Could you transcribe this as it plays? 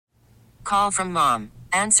Call from mom.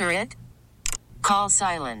 Answer it. Call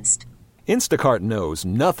silenced. Instacart knows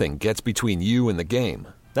nothing gets between you and the game.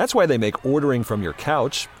 That's why they make ordering from your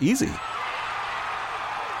couch easy.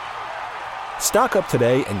 Stock up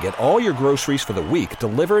today and get all your groceries for the week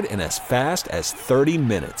delivered in as fast as 30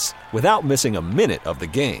 minutes without missing a minute of the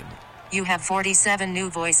game. You have 47 new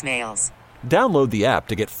voicemails. Download the app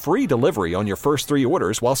to get free delivery on your first 3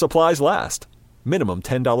 orders while supplies last. Minimum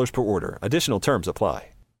 $10 per order. Additional terms apply.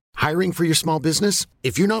 Hiring for your small business?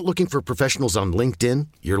 If you're not looking for professionals on LinkedIn,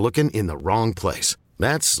 you're looking in the wrong place.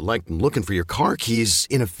 That's like looking for your car keys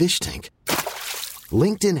in a fish tank.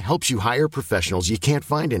 LinkedIn helps you hire professionals you can't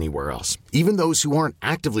find anywhere else, even those who aren't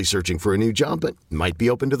actively searching for a new job but might be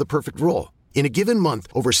open to the perfect role. In a given month,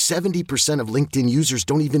 over 70% of LinkedIn users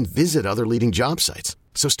don't even visit other leading job sites.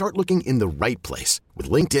 So start looking in the right place. With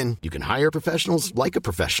LinkedIn, you can hire professionals like a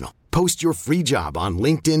professional. Post your free job on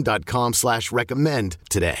linkedin.com/recommend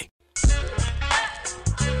today.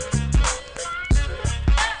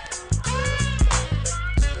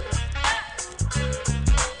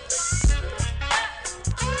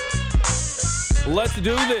 Let's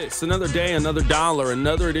do this. Another day, another dollar,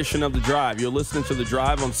 another edition of The Drive. You're listening to The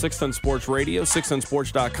Drive on 610 Sports Radio,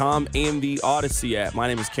 610sports.com, and the Odyssey app. My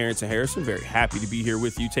name is Carrington Harrison. Very happy to be here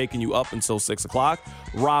with you, taking you up until 6 o'clock.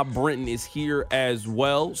 Rob Brenton is here as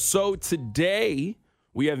well. So today,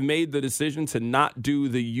 we have made the decision to not do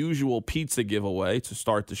the usual pizza giveaway to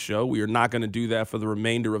start the show. We are not going to do that for the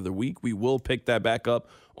remainder of the week. We will pick that back up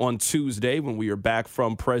on Tuesday when we are back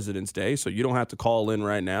from President's Day, so you don't have to call in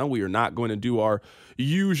right now. We are not going to do our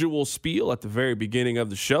usual spiel at the very beginning of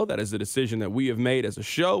the show. That is a decision that we have made as a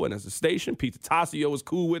show and as a station. Pete Tasio is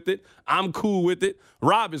cool with it. I'm cool with it.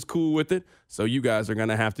 Rob is cool with it. So you guys are going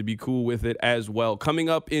to have to be cool with it as well. Coming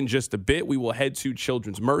up in just a bit, we will head to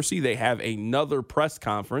Children's Mercy. They have another press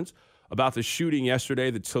conference about the shooting yesterday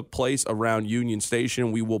that took place around Union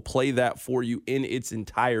Station. We will play that for you in its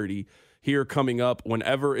entirety here coming up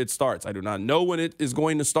whenever it starts. I do not know when it is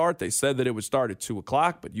going to start. They said that it would start at 2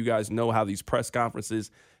 o'clock, but you guys know how these press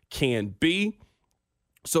conferences can be.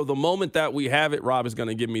 So the moment that we have it, Rob is going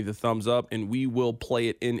to give me the thumbs up, and we will play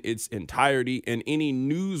it in its entirety. And any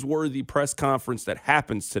newsworthy press conference that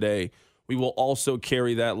happens today, we will also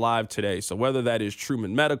carry that live today. So whether that is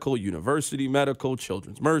Truman Medical, University Medical,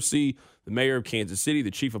 Children's Mercy, the mayor of Kansas City,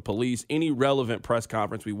 the chief of police, any relevant press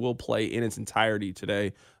conference, we will play in its entirety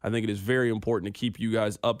today. I think it is very important to keep you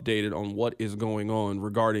guys updated on what is going on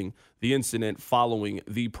regarding the incident following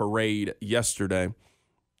the parade yesterday.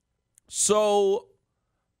 So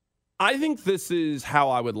I think this is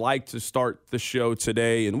how I would like to start the show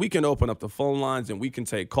today, and we can open up the phone lines and we can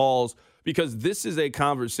take calls, because this is a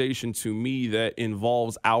conversation to me that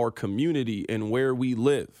involves our community and where we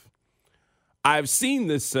live. I've seen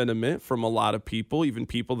this sentiment from a lot of people, even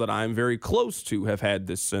people that I'm very close to have had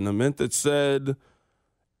this sentiment that said,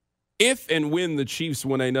 if and when the Chiefs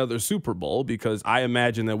win another Super Bowl, because I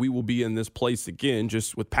imagine that we will be in this place again,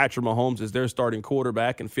 just with Patrick Mahomes as their starting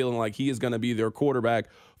quarterback and feeling like he is going to be their quarterback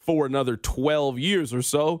for another 12 years or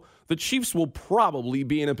so, the Chiefs will probably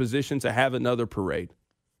be in a position to have another parade.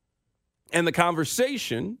 And the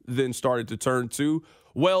conversation then started to turn to,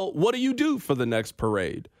 well, what do you do for the next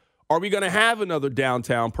parade? Are we going to have another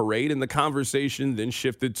downtown parade? And the conversation then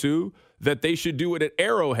shifted to that they should do it at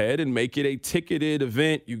Arrowhead and make it a ticketed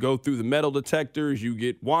event. You go through the metal detectors, you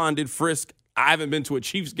get wanded, frisked. I haven't been to a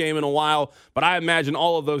Chiefs game in a while, but I imagine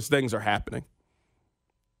all of those things are happening.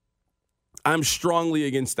 I'm strongly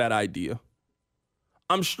against that idea.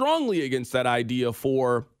 I'm strongly against that idea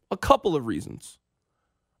for a couple of reasons.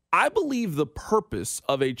 I believe the purpose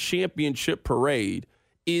of a championship parade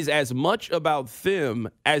is as much about them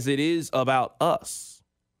as it is about us.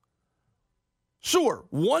 Sure,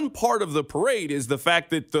 one part of the parade is the fact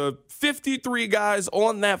that the 53 guys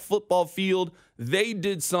on that football field, they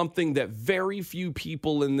did something that very few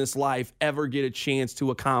people in this life ever get a chance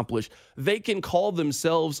to accomplish. They can call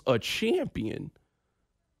themselves a champion.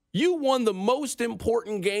 You won the most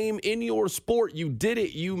important game in your sport. You did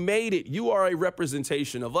it. You made it. You are a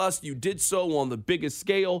representation of us. You did so on the biggest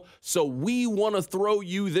scale. So we want to throw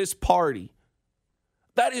you this party.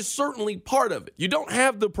 That is certainly part of it. You don't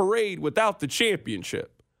have the parade without the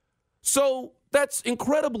championship. So that's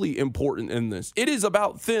incredibly important in this. It is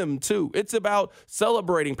about them, too. It's about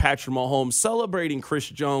celebrating Patrick Mahomes, celebrating Chris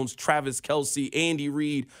Jones, Travis Kelce, Andy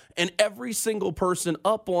Reid, and every single person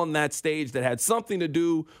up on that stage that had something to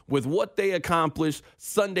do with what they accomplished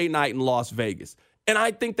Sunday night in Las Vegas. And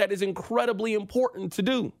I think that is incredibly important to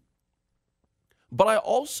do. But I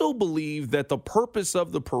also believe that the purpose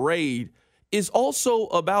of the parade is also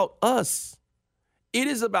about us. It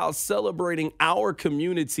is about celebrating our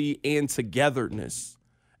community and togetherness.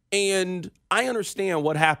 And I understand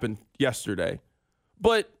what happened yesterday,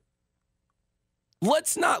 but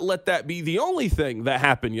let's not let that be the only thing that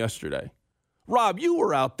happened yesterday. Rob, you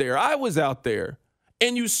were out there. I was out there.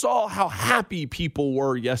 And you saw how happy people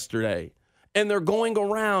were yesterday. And they're going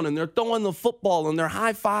around and they're throwing the football and they're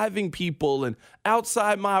high-fiving people. And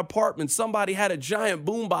outside my apartment, somebody had a giant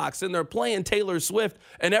boombox and they're playing Taylor Swift.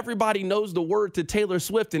 And everybody knows the word to Taylor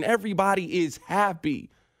Swift and everybody is happy.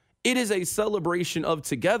 It is a celebration of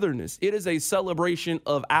togetherness. It is a celebration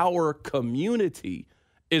of our community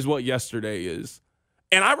is what yesterday is.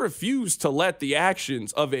 And I refuse to let the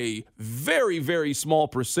actions of a very, very small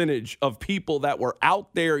percentage of people that were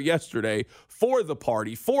out there yesterday for the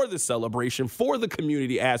party, for the celebration, for the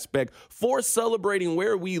community aspect, for celebrating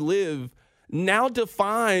where we live, now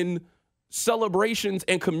define celebrations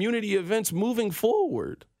and community events moving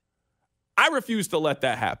forward. I refuse to let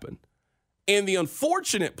that happen. And the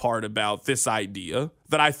unfortunate part about this idea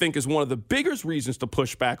that I think is one of the biggest reasons to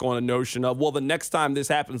push back on a notion of, well, the next time this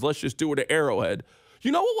happens, let's just do it at Arrowhead.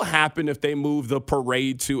 You know what will happen if they move the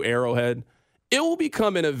parade to Arrowhead? It will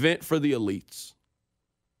become an event for the elites.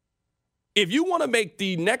 If you want to make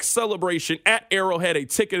the next celebration at Arrowhead a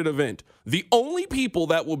ticketed event, the only people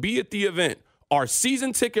that will be at the event are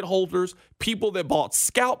season ticket holders, people that bought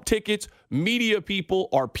scalp tickets, media people,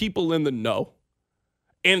 or people in the know.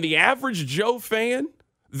 And the average Joe fan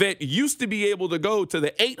that used to be able to go to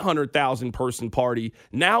the 800,000 person party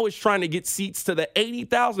now is trying to get seats to the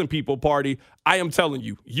 80,000 people party. I am telling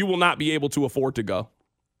you, you will not be able to afford to go.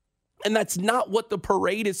 And that's not what the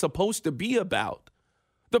parade is supposed to be about.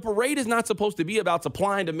 The parade is not supposed to be about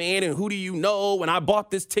supply and demand and who do you know and I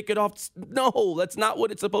bought this ticket off. No, that's not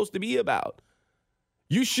what it's supposed to be about.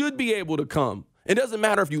 You should be able to come. It doesn't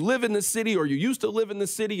matter if you live in the city or you used to live in the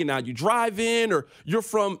city and now you drive in, or you're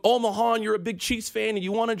from Omaha and you're a big Chiefs fan and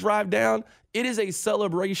you want to drive down. It is a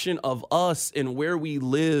celebration of us and where we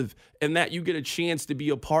live, and that you get a chance to be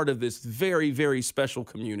a part of this very, very special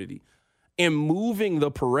community. And moving the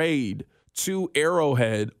parade to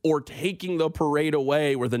Arrowhead or taking the parade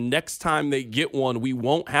away where the next time they get one, we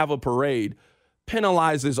won't have a parade,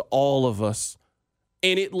 penalizes all of us.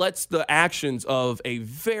 And it lets the actions of a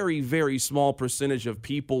very, very small percentage of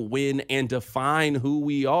people win and define who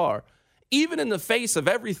we are. Even in the face of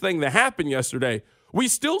everything that happened yesterday, we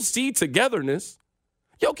still see togetherness.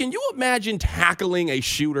 Yo, can you imagine tackling a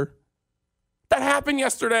shooter? That happened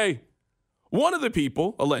yesterday. One of the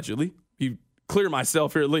people, allegedly, you clear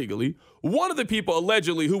myself here legally, one of the people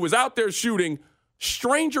allegedly who was out there shooting,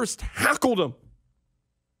 strangers tackled him.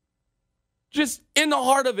 Just in the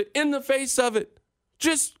heart of it, in the face of it.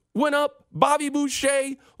 Just went up, Bobby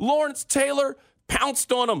Boucher, Lawrence Taylor,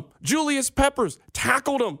 pounced on him. Julius Peppers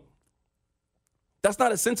tackled him. That's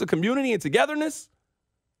not a sense of community and togetherness.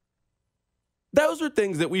 Those are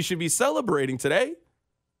things that we should be celebrating today.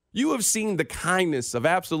 You have seen the kindness of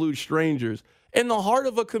absolute strangers in the heart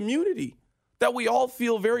of a community that we all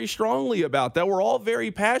feel very strongly about, that we're all very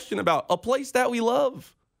passionate about, a place that we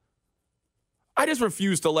love. I just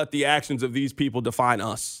refuse to let the actions of these people define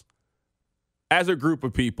us as a group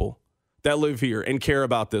of people that live here and care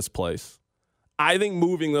about this place. I think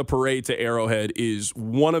moving the parade to Arrowhead is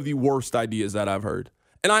one of the worst ideas that I've heard.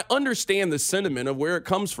 And I understand the sentiment of where it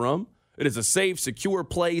comes from. It is a safe, secure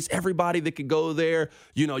place. Everybody that could go there,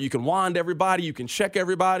 you know, you can wand everybody, you can check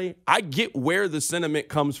everybody. I get where the sentiment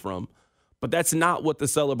comes from, but that's not what the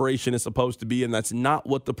celebration is supposed to be, and that's not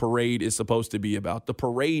what the parade is supposed to be about. The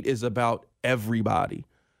parade is about everybody.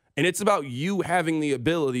 And it's about you having the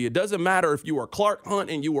ability. It doesn't matter if you are Clark Hunt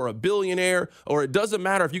and you are a billionaire, or it doesn't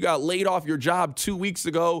matter if you got laid off your job 2 weeks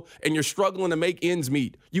ago and you're struggling to make ends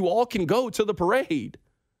meet. You all can go to the parade.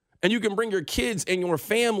 And you can bring your kids and your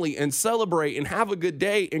family and celebrate and have a good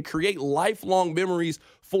day and create lifelong memories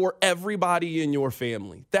for everybody in your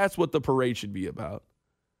family. That's what the parade should be about.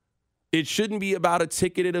 It shouldn't be about a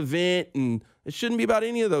ticketed event, and it shouldn't be about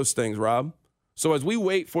any of those things, Rob. So as we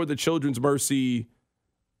wait for the Children's Mercy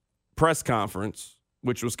press conference,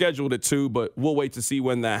 which was scheduled at 2, but we'll wait to see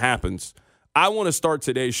when that happens, I want to start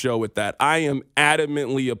today's show with that. I am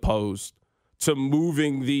adamantly opposed to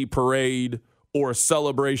moving the parade or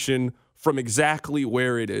celebration from exactly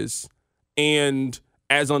where it is. And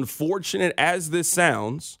as unfortunate as this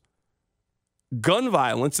sounds, gun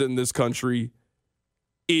violence in this country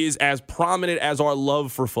is as prominent as our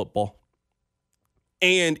love for football.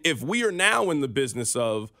 And if we are now in the business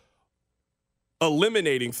of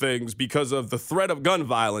eliminating things because of the threat of gun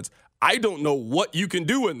violence, I don't know what you can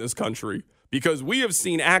do in this country, because we have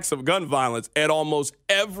seen acts of gun violence at almost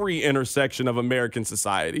every intersection of American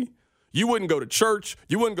society. You wouldn't go to church.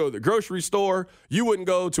 You wouldn't go to the grocery store. You wouldn't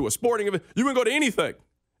go to a sporting event. You wouldn't go to anything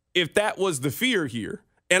if that was the fear here.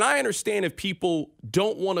 And I understand if people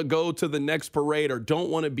don't want to go to the next parade or don't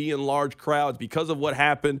want to be in large crowds because of what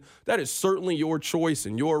happened. That is certainly your choice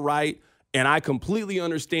and your right. And I completely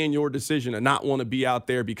understand your decision to not want to be out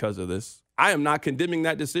there because of this. I am not condemning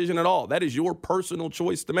that decision at all. That is your personal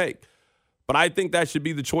choice to make. But I think that should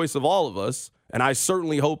be the choice of all of us. And I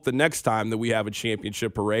certainly hope the next time that we have a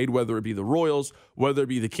championship parade, whether it be the Royals, whether it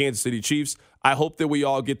be the Kansas City Chiefs, I hope that we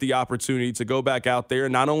all get the opportunity to go back out there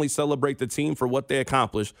and not only celebrate the team for what they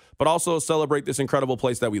accomplished, but also celebrate this incredible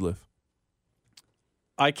place that we live.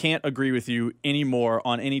 I can't agree with you anymore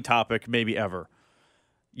on any topic, maybe ever.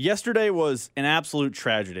 Yesterday was an absolute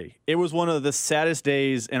tragedy. It was one of the saddest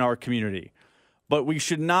days in our community. But we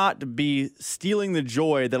should not be stealing the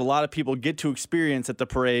joy that a lot of people get to experience at the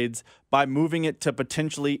parades by moving it to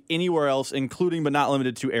potentially anywhere else, including but not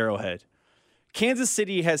limited to Arrowhead. Kansas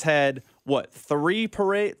City has had, three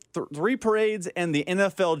parades and the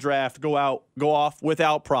NFL draft go off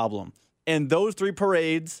without problem. And those 3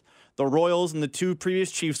 parades, the Royals and the 2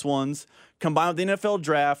 previous Chiefs ones, combined with the NFL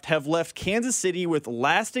draft, have left Kansas City with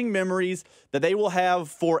lasting memories that they will have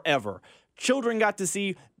forever. Children got to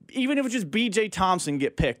see, even if it was just B.J. Thompson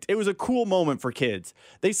get picked, it was a cool moment for kids.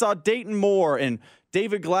 They saw Dayton Moore and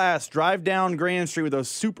David Glass drive down Grand Street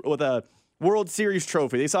with a World Series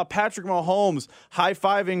trophy. They saw Patrick Mahomes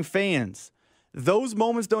high-fiving fans. Those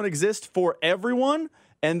moments don't exist for everyone,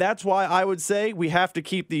 and that's why I would say we have to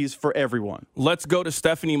keep these for everyone. Let's go to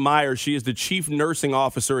Stephanie Meyer. She is the Chief Nursing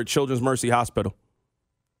Officer at Children's Mercy Hospital.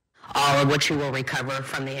 All of which will recover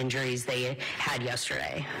from the injuries they had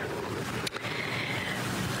yesterday.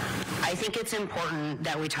 I think it's important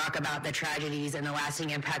that we talk about the tragedies and the lasting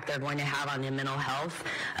impact they're going to have on the mental health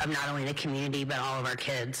of not only the community, but all of our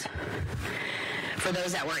kids. For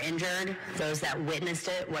those that were injured, those that witnessed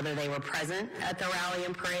it, whether they were present at the rally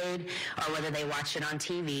and parade or whether they watched it on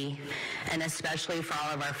TV, and especially for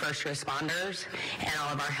all of our first responders and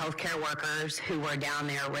all of our healthcare workers who were down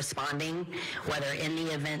there responding, whether in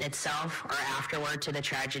the event itself or afterward to the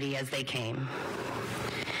tragedy as they came.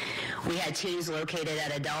 We had teams located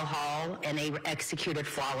at Adele Hall, and they executed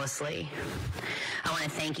flawlessly. I want to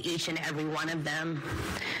thank each and every one of them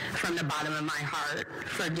from the bottom of my heart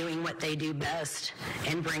for doing what they do best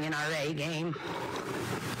and bringing our A game.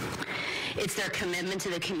 It's their commitment to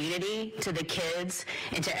the community, to the kids,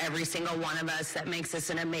 and to every single one of us that makes this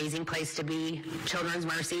an amazing place to be, Children's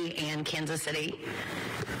Mercy and Kansas City.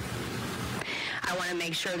 I want to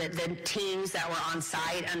make sure that the teams that were on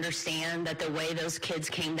site understand that the way those kids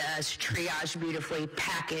came to us, triaged beautifully,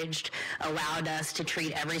 packaged, allowed us to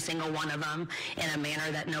treat every single one of them in a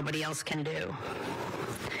manner that nobody else can do.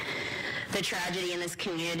 The tragedy in this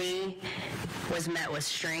community was met with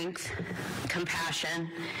strength, compassion,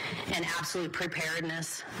 and absolute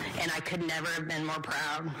preparedness, and I could never have been more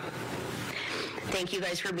proud. Thank you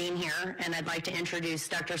guys for being here, and I'd like to introduce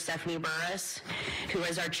Dr. Stephanie Burris, who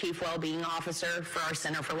is our Chief Wellbeing Officer for our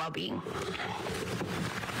Center for Wellbeing.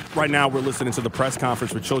 Right now, we're listening to the press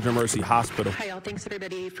conference with Children's Mercy Hospital. Hi, all. Thanks,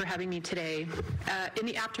 everybody, for having me today. In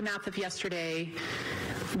the aftermath of yesterday,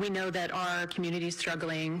 we know that our community is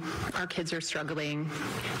struggling, our kids are struggling,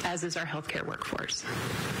 as is our healthcare workforce.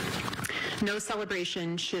 No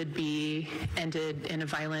celebration should be ended in a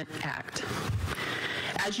violent act.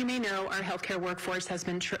 As you may know, our healthcare workforce has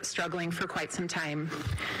been struggling for quite some time.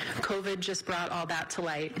 COVID just brought all that to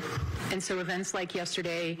light. And so events like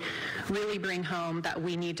yesterday really bring home that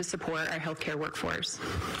we need to support our healthcare workforce.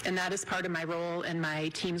 And that is part of my role and my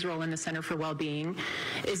team's role in the Center for Wellbeing,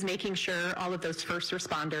 is making sure all of those first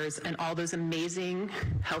responders and all those amazing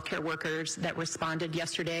healthcare workers that responded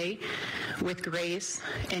yesterday with grace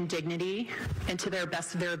and dignity and to their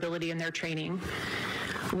best of their ability in their training.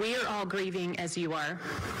 We are all grieving as you are.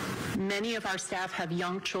 Many of our staff have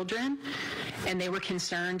young children, and they were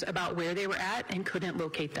concerned about where they were at and couldn't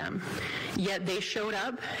locate them. Yet they showed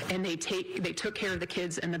up and they took care of the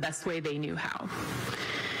kids in the best way they knew how.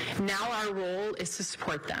 Now our role is to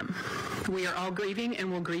support them. We are all grieving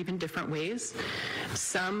and will grieve in different ways.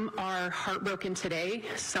 Some are heartbroken today,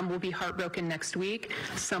 some will be heartbroken next week,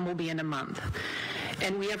 some will be in a month.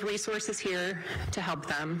 And we have resources here to help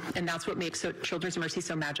them, and that's what makes Children's Mercy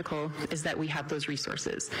so magical, is that we have those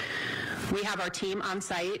resources. We have our team on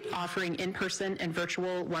site offering in-person and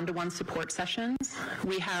virtual one-to-one support sessions.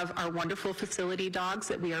 We have our wonderful facility dogs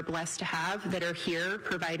that we are blessed to have that are here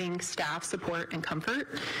providing staff support and comfort,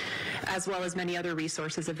 as well as many other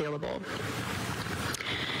resources available.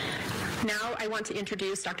 Now I want to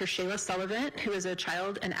introduce Dr. Shayla Sullivan, who is a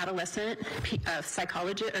child and adolescent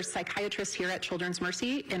psychologist or psychiatrist here at Children's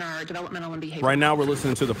Mercy in our developmental and behavioral. Right now we're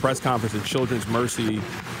listening to the press conference at Children's Mercy.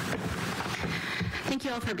 Thank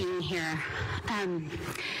you all for being here.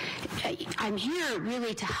 I'm here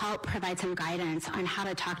really to help provide some guidance on how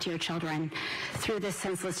to talk to your children through this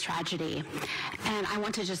senseless tragedy. And I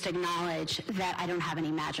want to just acknowledge that I don't have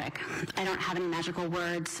any magic. I don't have any magical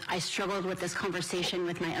words. I struggled with this conversation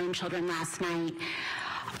with my own children last night.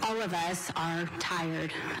 All of us are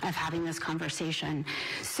tired of having this conversation.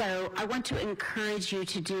 So I want to encourage you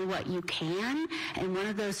to do what you can, and one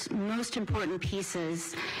of those most important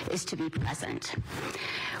pieces is to be present.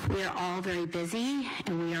 We are all very busy,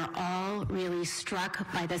 and we are all really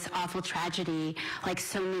struck by this awful tragedy like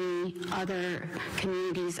so many other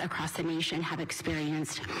communities across the nation have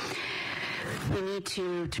experienced. We need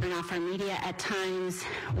to turn off our media at times.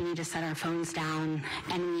 We need to set our phones down,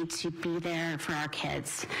 and we need to be there for our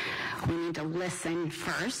kids. We need to listen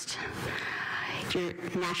first. Your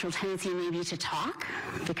natural tendency may be to talk,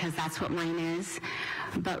 because that's what mine is,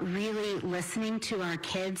 but really listening to our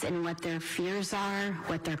kids and what their fears are,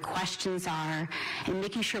 what their questions are, and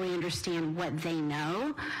making sure we understand what they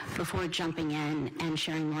know before jumping in and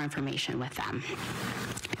sharing more information with them.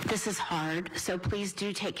 This is hard, so please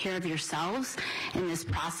do take care of yourselves in this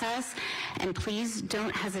process, and please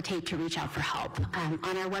don't hesitate to reach out for help.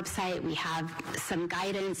 On our website, we have some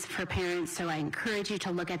guidance for parents, so I encourage you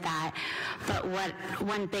to look at that. But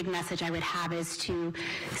one big message I would have is to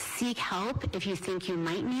seek help if you think you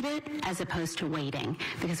might need it, as opposed to waiting,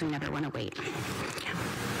 because we never want to wait.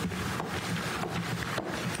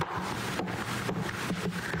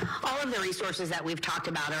 All of the resources that we've talked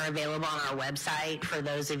about are available on our website for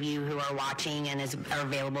those of you who are watching, and are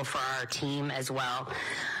available for our team as well.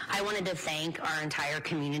 I wanted to thank our entire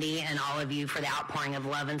community and all of you for the outpouring of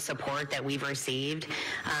love and support that we've received.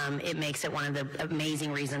 It makes it one of the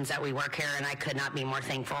amazing reasons that we work here, and I could not be more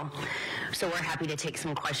thankful. So we're happy to take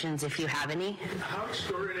some questions if you have any. How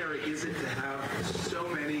extraordinary is it to have so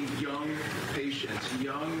many young patients,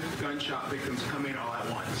 young gunshot victims coming all at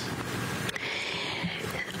once?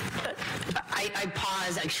 I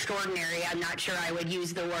pause. Extraordinary. I'm not sure I would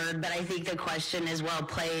use the word, but I think the question is well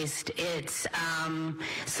placed. It's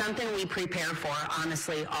something we prepare for,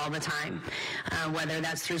 honestly, all the time, whether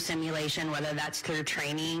that's through simulation, whether that's through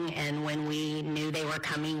training. And when we knew they were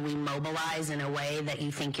coming, we mobilize in a way that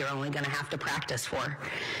you think you're only going to have to practice for.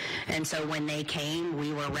 And so when they came,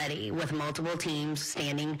 we were ready with multiple teams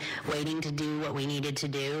standing, waiting to do what we needed to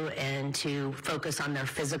do and to focus on their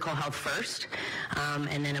physical health first.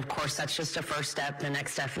 And then, of course, that's just a first step. The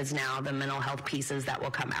next step is now the mental health pieces that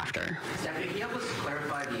will come after. Stephanie, can you help us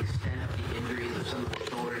clarify the extent of the injuries of some of the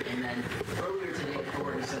children? And then earlier today,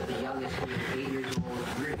 Courtney said the youngest was 8 years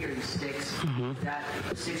old. We're hearing 6. That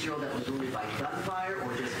a 6-year-old that was wounded by gunfire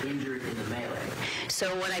or just injured in the melee?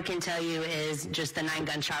 So what I can tell you is just the 9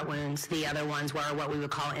 gunshot wounds. The other ones were what we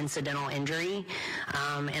would call incidental injury.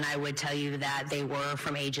 And I would tell you that they were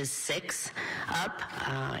from ages 6 up.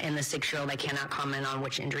 And the 6-year-old, I cannot comment on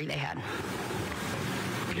which injury they had.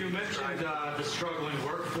 You mentioned the struggling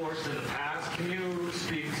workforce in the past. Can you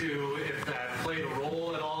speak to if that played a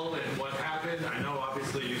role at all in what happened? I know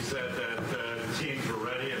obviously you said that the teams were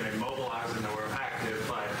ready and they mobilized and they were active,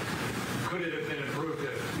 but could it have been improved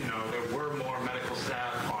if there were more medical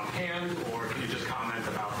staff on hand, or can you just comment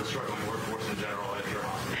about the struggling workforce in general at your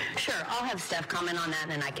hospital? Sure, I'll have Steph comment on that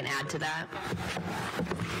and then I can add to that.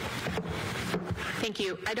 Thank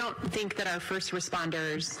you. I don't think that our first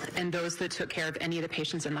responders and those that took care of any of the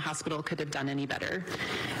patients in the hospital could have done any better.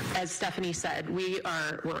 As Stephanie said, we're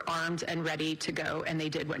armed and ready to go, and they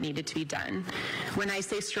did what needed to be done. When I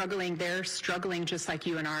say struggling, they're struggling just like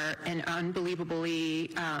you and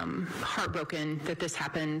unbelievably heartbroken that this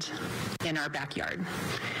happened in our backyard.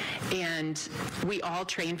 And we all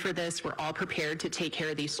train for this. We're all prepared to take care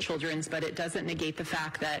of these children, but it doesn't negate the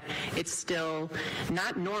fact that it's still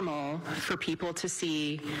not normal for people to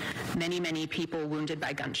see many, many people wounded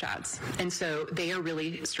by gunshots. And so they are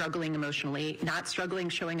really struggling emotionally, not struggling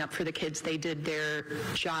showing up for the kids. They did their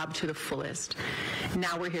job to the fullest.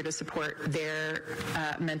 Now we're here to support their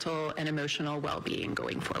mental and emotional well-being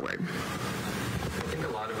going forward. I think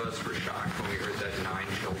a lot of us were shocked when we heard that 9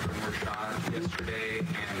 children were shot yesterday,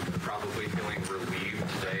 and probably feeling relieved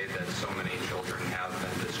today that so many children have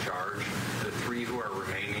been discharged. The 3 who are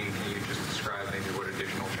remaining, can you just describe maybe what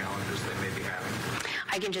additional challenges they may be having?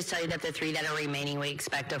 I can just tell you that the 3 that are remaining, we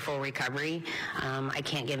expect a full recovery. I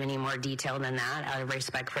can't give any more detail than that out of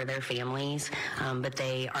respect for their families, but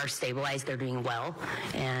they are stabilized. They're doing well,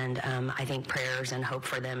 and I think prayers and hope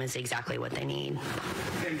for them is exactly what they need.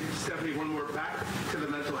 And Stephanie, one more back to the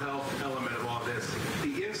mental health element of all this.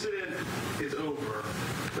 The incident is over,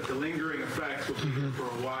 but the lingering effects will be here for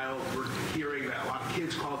a while. We're hearing that a lot of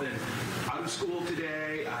kids called in out of school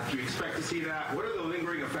today. Do you expect to see that? What are the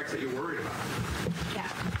lingering effects that you're worried about? Yeah.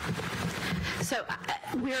 So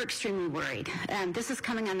we're extremely worried. This is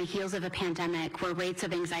coming on the heels of a pandemic where rates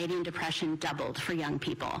of anxiety and depression doubled for young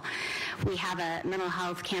people. We have a mental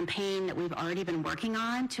health campaign that we've already been working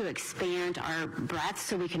on to expand our breadth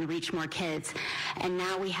so we can reach more kids. And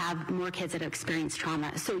now we have more kids that have experienced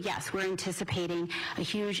trauma. So yes, we're anticipating a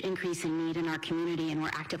huge increase in need in our community, and we're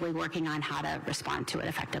actively working on how to respond to it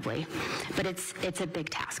effectively. But it's a big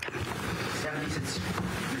task. Stephanie, since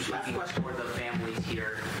you're speaking for the families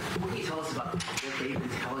here, what can you tell us about what they've been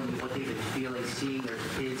telling you, what they've been feeling, seeing their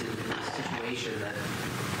kids in this situation that,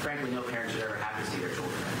 frankly, no parent should ever have to see their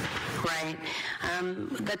children in? Right.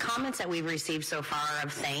 The comments that we've received so far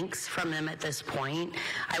of thanks from them at this point,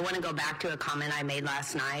 I want to go back to a comment I made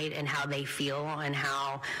last night and how they feel and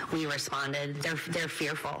how we responded. They're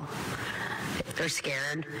fearful. They're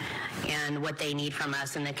scared, and what they need from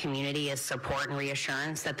us in the community is support and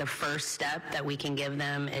reassurance that the first step that we can give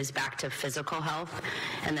them is back to physical health,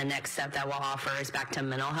 and the next step that we'll offer is back to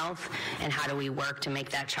mental health, and how do we work to make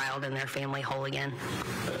that child and their family whole again.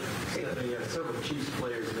 Several Chiefs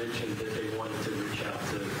players mentioned that they wanted to reach out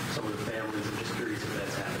to some of the families. I'm just curious if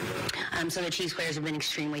that's happening. So the Chiefs players have been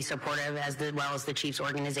extremely supportive, as well as the Chiefs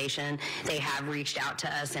organization. They have reached out to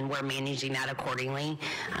us, and we're managing that accordingly.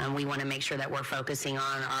 We want to make sure that we're focusing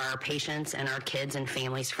on our patients and our kids and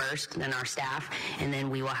families first, then our staff, and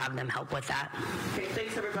then we will have them help with that. Okay,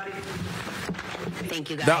 thanks, everybody.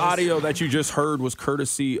 Thank you, guys. The audio that you just heard was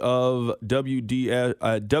courtesy of WDAF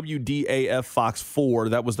Fox 4.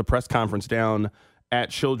 That was the press conference down at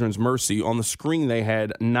Children's Mercy. On the screen, they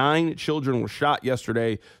had 9 children were shot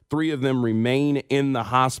yesterday. 3 of them remain in the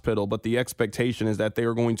hospital, but the expectation is that they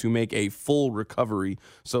are going to make a full recovery.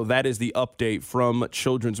 So that is the update from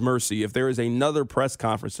Children's Mercy. If there is another press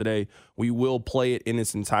conference today, we will play it in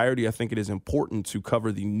its entirety. I think it is important to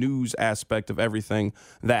cover the news aspect of everything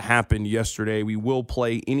that happened yesterday. We will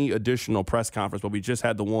play any additional press conference, but we just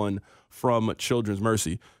had the one from Children's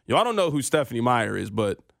Mercy. I don't know who Stephanie Meyer is,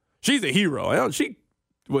 but she's a hero. She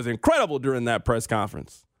was incredible during that press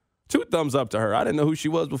conference. 2 thumbs up to her. I didn't know who she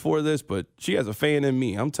was before this, but she has a fan in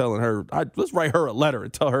me. I'm telling her, let's write her a letter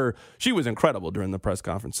and tell her she was incredible during the press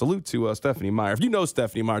conference. Salute to Stephanie Meyer. If you know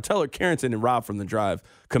Stephanie Meyer, tell her Carrington and Rob from The Drive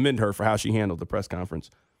commend her for how she handled the press conference.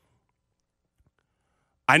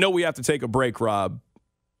 I know we have to take a break, Rob.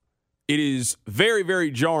 It is very, very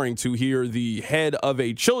jarring to hear the head of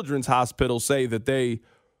a children's hospital say that they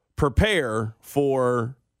prepare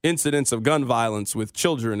for incidents of gun violence with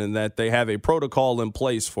children and that they have a protocol in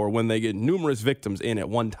place for when they get numerous victims in at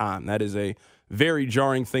one time. That is a very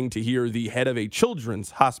jarring thing to hear the head of a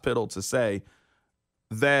children's hospital to say.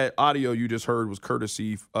 That audio you just heard was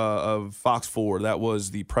courtesy of Fox 4. That was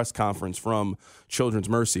the press conference from Children's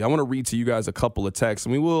Mercy. I want to read to you guys a couple of texts,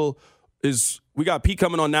 and we got Pete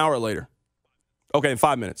coming on now or later? Okay, in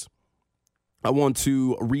 5 minutes. I want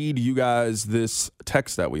to read you guys this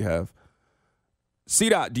text that we have.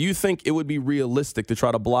 CDOT, do you think it would be realistic to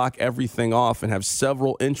try to block everything off and have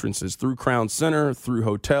several entrances through Crown Center, through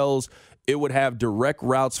hotels? It would have direct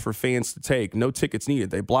routes for fans to take. No tickets needed.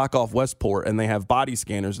 They block off Westport and they have body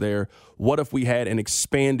scanners there. What if we had an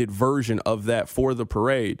expanded version of that for the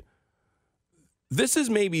parade? This is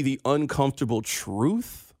maybe the uncomfortable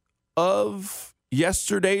truth of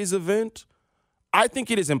yesterday's event. I think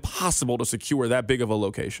it is impossible to secure that big of a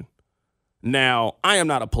location. Now, I am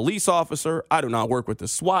not a police officer. I do not work with the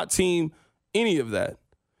SWAT team, any of that.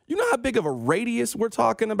 You know how big of a radius we're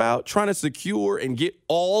talking about trying to secure and get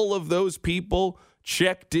all of those people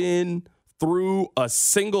checked in through a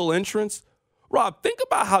single entrance? Rob, think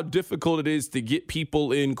about how difficult it is to get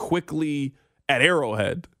people in quickly at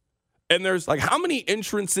Arrowhead. And there's like, how many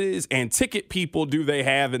entrances and ticket people do they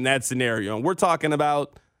have in that scenario? And we're talking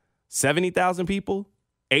about 70,000 people,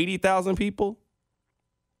 80,000 people.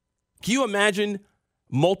 Can you imagine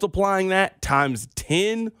multiplying that times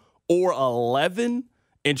 10 or 11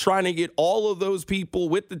 and trying to get all of those people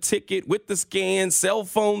with the ticket, with the scan, cell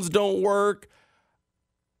phones don't work?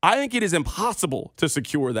 I think it is impossible to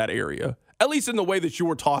secure that area, at least in the way that you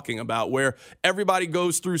were talking about, where everybody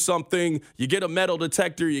goes through something, you get a metal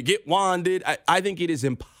detector, you get wanded. I think it is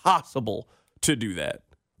impossible to do that,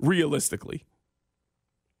 realistically.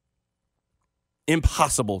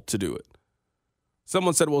 Impossible to do it.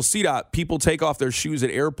 Someone said, well, CDOT, people take off their shoes at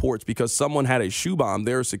airports because someone had a shoe bomb.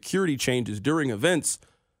 There are security changes during events.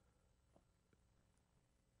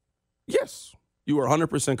 Yes, you are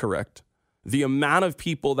 100% correct. The amount of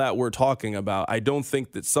people that we're talking about, I don't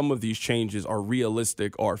think that some of these changes are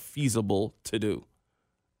realistic or feasible to do.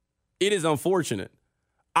 It is unfortunate.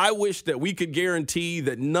 I wish that we could guarantee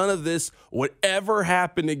that none of this would ever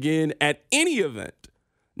happen again at any event.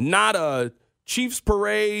 Not a Chiefs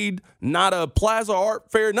parade, not a Plaza Art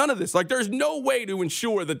Fair, none of this. Like, there's no way to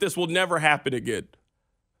ensure that this will never happen again.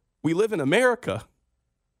 We live in America.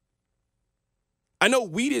 I know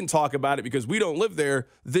we didn't talk about it because we don't live there.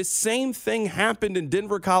 This same thing happened in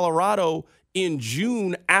Denver, Colorado in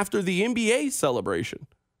June after the NBA celebration.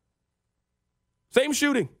 Same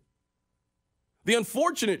shooting. The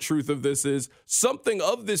unfortunate truth of this is something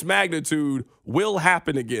of this magnitude will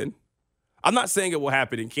happen again. I'm not saying it will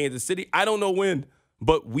happen in Kansas City. I don't know when,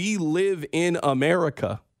 but we live in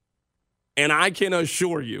America. And I can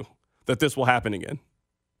assure you that this will happen again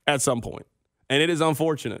at some point. And it is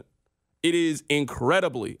unfortunate. It is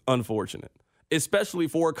incredibly unfortunate, especially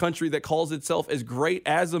for a country that calls itself as great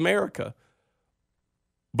as America.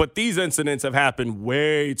 But these incidents have happened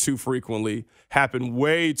way too frequently, happened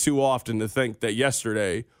way too often to think that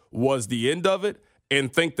yesterday was the end of it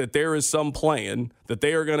and think that there is some plan that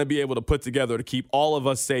they are going to be able to put together to keep all of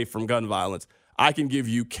us safe from gun violence. I can give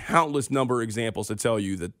you countless number of examples to tell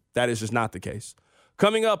you that that is just not the case.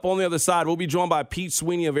 Coming up on the other side, we'll be joined by Pete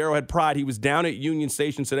Sweeney of Arrowhead Pride. He was down at Union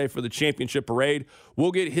Station today for the championship parade.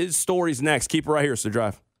 We'll get his stories next. Keep it right here. It's The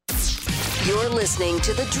Drive. You're listening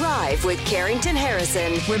to The Drive with Carrington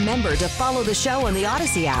Harrison. Remember to follow the show on the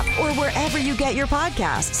Odyssey app or wherever you get your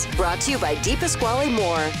podcasts. Brought to you by DePasquale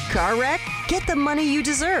Moore. Car wreck? Get the money you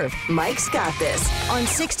deserve. Mike's got this on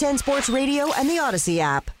 610 Sports Radio and the Odyssey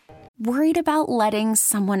app. Worried about letting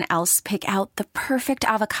someone else pick out the perfect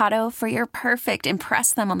avocado for your perfect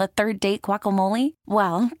impress them on the third date guacamole?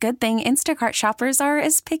 Well, good thing Instacart shoppers are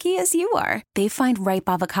as picky as you are. They find ripe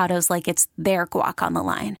avocados like it's their guac on the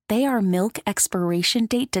line. They are milk expiration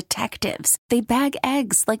date detectives. They bag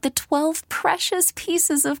eggs like the 12 precious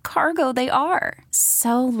pieces of cargo they are.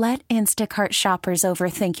 So let Instacart shoppers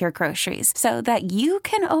overthink your groceries so that you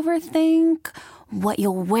can overthink what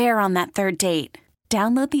you'll wear on that third date.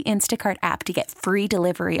 Download the Instacart app to get free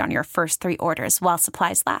delivery on your first 3 orders while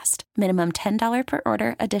supplies last. Minimum $10 per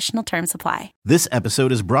order. Additional terms apply. This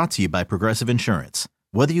episode is brought to you by Progressive Insurance.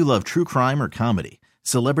 Whether you love true crime or comedy,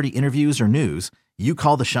 celebrity interviews or news, you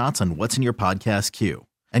call the shots on what's in your podcast queue.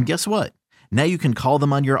 And guess what? Now you can call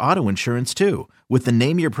them on your auto insurance too with the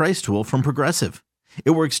Name Your Price tool from Progressive.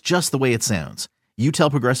 It works just the way it sounds. You tell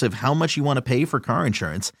Progressive how much you want to pay for car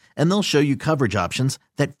insurance, and they'll show you coverage options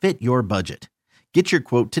that fit your budget. Get your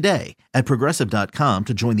quote today at Progressive.com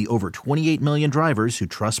to join the over 28 million drivers who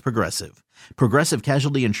trust Progressive. Progressive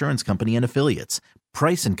Casualty Insurance Company and Affiliates.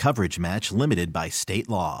 Price and coverage match limited by state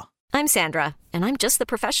law. I'm Sandra, and I'm just the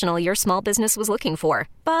professional your small business was looking for.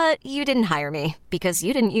 But you didn't hire me because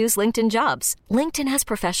you didn't use LinkedIn Jobs. LinkedIn has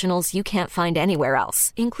professionals you can't find anywhere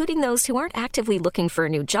else, including those who aren't actively looking for a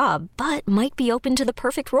new job, but might be open to the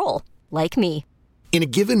perfect role, like me. In a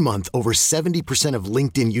given month, over 70% of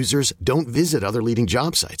LinkedIn users don't visit other leading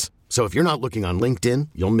job sites. So if you're not looking on LinkedIn,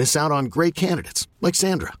 you'll miss out on great candidates like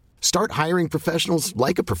Sandra. Start hiring professionals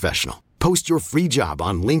like a professional. Post your free job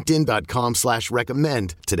on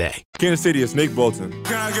linkedin.com/recommend today. Kansas City, it's Nick Bolton.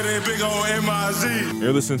 Can I get a big old M-I-Z?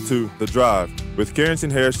 You're listening to The Drive with Carrington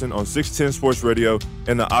Harrison on 610 Sports Radio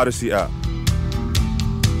and the Odyssey app.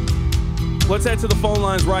 Let's head to the phone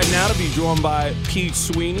lines right now to be joined by Pete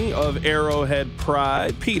Sweeney of Arrowhead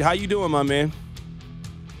Pride. Pete, how you doing, my man?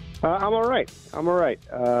 I'm all right.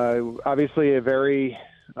 Obviously, a very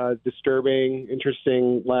disturbing,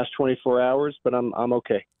 interesting last 24 hours, but I'm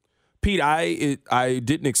okay. Pete, I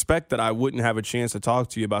didn't expect that I wouldn't have a chance to talk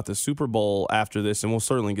to you about the Super Bowl after this, and we'll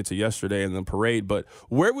certainly get to yesterday and the parade. But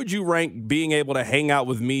where would you rank being able to hang out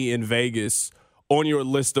with me in Vegas on your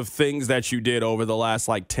list of things that you did over the last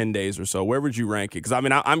 10 days or so? Where would you rank it? Because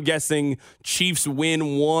I'm guessing Chiefs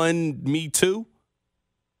win 1, me 2.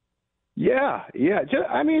 Yeah.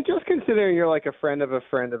 Just considering you're like a friend of a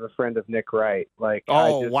friend of a friend of Nick Wright.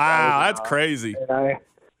 That's crazy.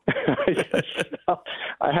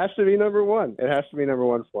 It has to be number one. It has to be number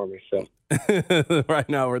one for me. So right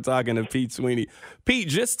now we're talking to Pete Sweeney. Pete,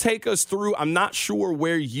 just take us through. I'm not sure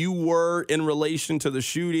where you were in relation to the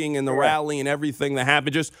shooting and the rally and everything that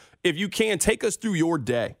happened. Just if you can, take us through your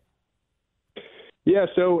day. Yeah.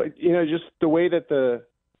 So just the way that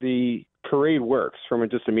the parade works from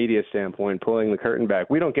just a media standpoint, pulling the curtain back.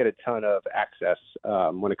 We don't get a ton of access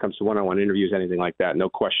when it comes to one-on-one interviews, anything like that, no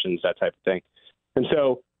questions, that type of thing. And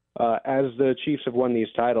so as the Chiefs have won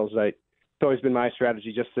these titles, it's always been my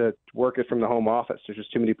strategy just to work it from the home office. There's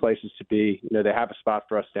just too many places to be. You know, they have a spot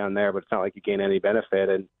for us down there, but it's not like you gain any benefit.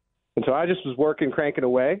 And so I just was cranking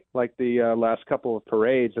away like the last couple of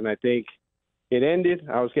parades, and I think it ended.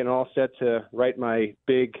 I was getting all set to write my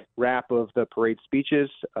big wrap of the parade speeches.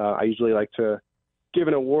 I usually like to give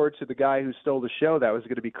an award to the guy who stole the show. That was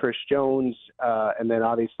going to be Chris Jones. And then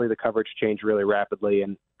obviously the coverage changed really rapidly.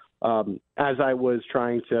 And as I was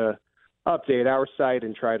trying to update our site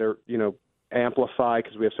and try to, amplify,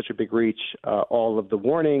 because we have such a big reach, all of the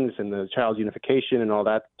warnings and the child unification and all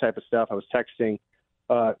that type of stuff, I was texting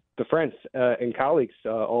the friends and colleagues,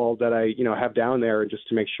 all that I, have down there, just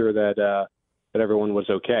to make sure that everyone was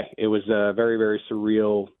okay. It was a very, very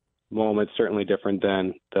surreal moment, certainly different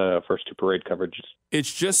than the first two parade coverages.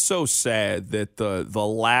 It's just so sad that the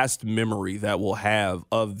last memory that we'll have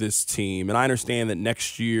of this team, and I understand that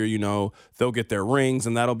next year, they'll get their rings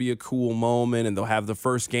and that'll be a cool moment, and they'll have the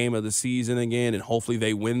first game of the season again, and hopefully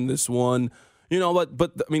they win this one. But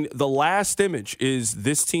I mean, the last image is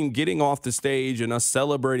this team getting off the stage and us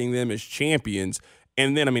celebrating them as champions.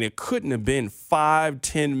 And then, it couldn't have been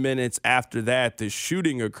 5-10 minutes after that, the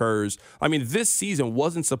shooting occurs. This season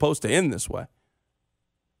wasn't supposed to end this way.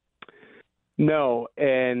 No.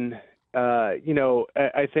 And,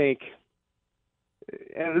 I think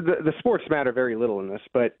the sports matter very little in this,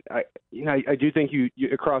 but I do think you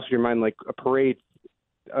it crosses your mind, like a parade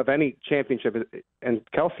of any championship. And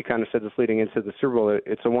Kelsey kind of said this leading into the Super Bowl,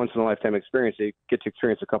 it's a once in a lifetime experience. You get to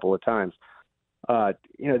experience a couple of times.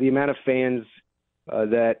 The amount of fans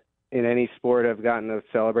that in any sport have gotten to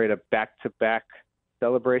celebrate a back-to-back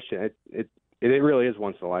celebration. It really is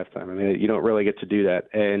once in a lifetime. You don't really get to do that.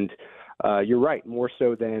 And you're right, more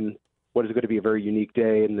so than what is going to be a very unique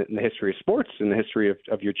day in the history of sports, in the history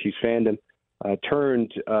of your Chiefs fandom,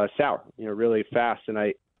 turned sour, really fast. And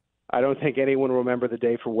I don't think anyone will remember the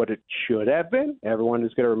day for what it should have been. Everyone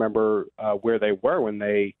is going to remember where they were when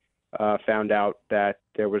they found out that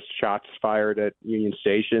there was shots fired at Union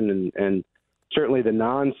Station, and certainly the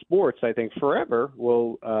non-sports, I think, forever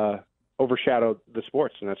will overshadow the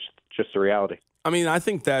sports, and that's just the reality. I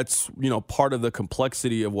think that's, part of the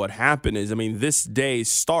complexity of what happened is, this day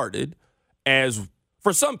started as,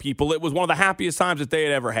 for some people, it was one of the happiest times that they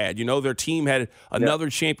had ever had. Their team had another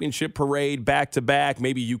championship parade back-to-back.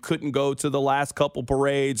 Maybe you couldn't go to the last couple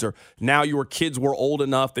parades, or now your kids were old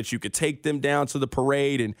enough that you could take them down to the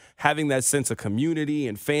parade, and having that sense of community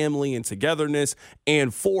and family and togetherness.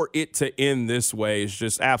 And for it to end this way is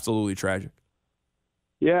just absolutely tragic.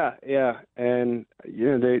 Yeah. And,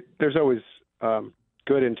 there's always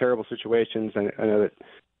good and terrible situations. I know that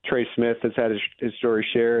Trey Smith has had his story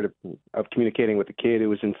shared of communicating with a kid who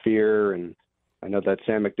was in fear, and I know that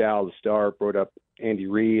Sam McDowell, the star, brought up Andy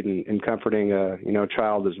Reid and comforting a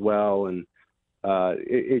child as well, and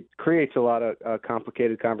it creates a lot of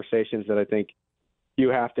complicated conversations that I think you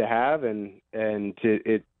have to have, and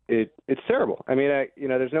it's terrible.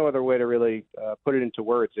 There's no other way to really put it into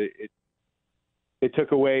words. It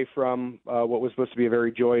took away from what was supposed to be a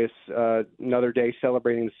very joyous another day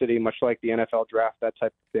celebrating the city, much like the NFL draft, that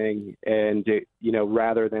type of thing. And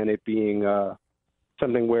rather than it being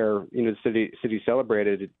something where the city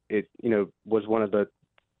celebrated, it was one of the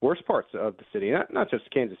worst parts of the city. Not just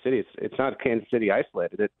Kansas City. It's not Kansas City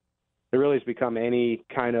isolated. It really has become any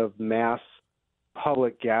kind of mass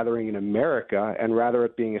public gathering in America. And rather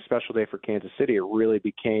it being a special day for Kansas City, it really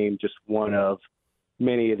became just one of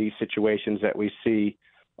many of these situations that we see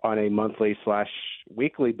on a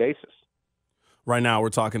monthly/weekly basis. Right now, we're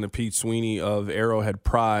talking to Pete Sweeney of Arrowhead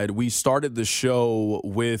Pride. We started the show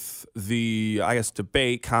with the,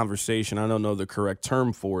 debate, conversation. I don't know the correct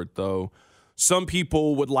term for it, though. Some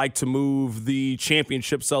people would like to move the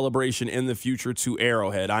championship celebration in the future to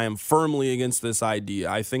Arrowhead. I am firmly against this idea.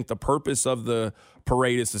 I think the purpose of the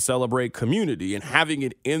parade is to celebrate community, and having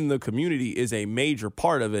it in the community is a major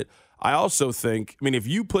part of it. I also think, if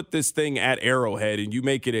you put this thing at Arrowhead and you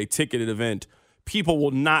make it a ticketed event, people will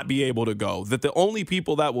not be able to go. That the only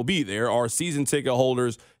people that will be there are season ticket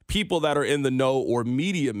holders, people that are in the know, or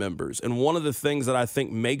media members. And one of the things that I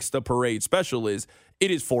think makes the parade special is it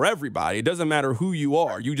is for everybody. It doesn't matter who you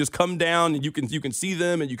are. You just come down and you can see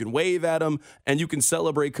them and you can wave at them and you can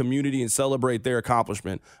celebrate community and celebrate their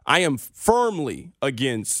accomplishment. I am firmly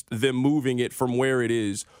against them moving it from where it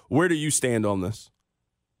is. Where do you stand on this?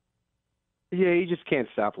 Yeah, you just can't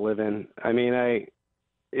stop living.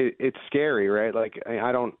 It's scary, right? Like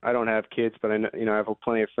I don't have kids, but I know I have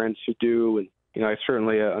plenty of friends who do, I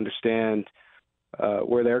certainly understand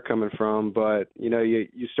where they're coming from, but you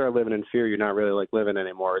start living in fear, you're not really like living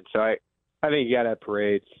anymore. And so I think you got to have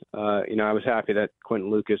parades. I was happy that Quentin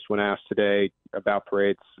Lucas, when asked today about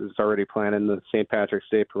parades, is already planning the St. Patrick's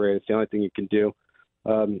Day parade. It's the only thing you can do.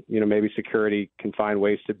 Maybe security can find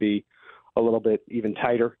ways to be a little bit even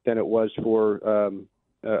tighter than it was for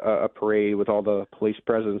a parade with all the police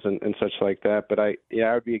presence and such like that. But I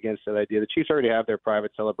would be against that idea. The Chiefs already have their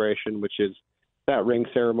private celebration, which is that ring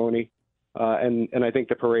ceremony. And I think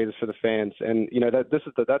the parade is for the fans. And, that's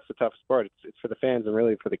the toughest part. It's for the fans and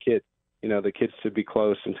really for the kids. The kids to be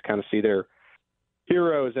close and to kind of see their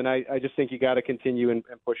heroes. And I just think you got to continue and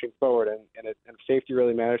pushing forward. And if safety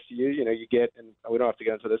really matters to you, you get, and we don't have to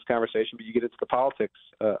get into this conversation, but you get into the politics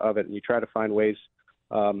of it, and you try to find ways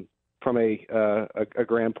from a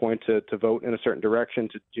grand point to vote in a certain direction,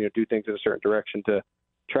 to do things in a certain direction to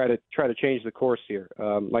try to change the course here.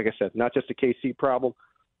 Like I said, not just a KC problem,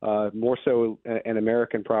 more so an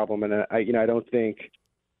American problem. And I don't think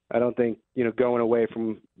going away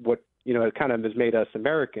from what it kind of has made us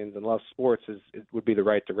Americans and love sports would be the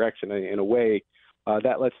right direction. In a way,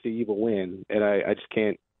 that lets the evil win, and I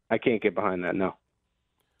can't get behind that. No.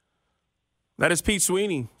 That is Pete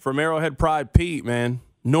Sweeney from Arrowhead Pride. Pete, man.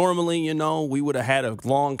 Normally, we would have had a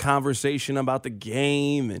long conversation about the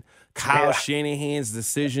game and Kyle Shanahan's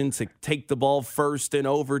decision to take the ball first in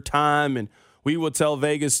overtime, and we will tell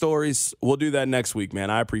Vegas stories. We'll do that next week, man.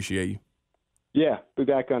 I appreciate you. Yeah, be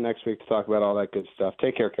back on next week to talk about all that good stuff.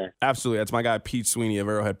 Take care, Karen. Absolutely. That's my guy, Pete Sweeney of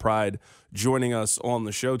Arrowhead Pride, joining us on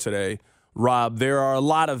the show today. Rob, there are a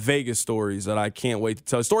lot of Vegas stories that I can't wait to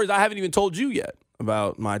tell. Stories I haven't even told you yet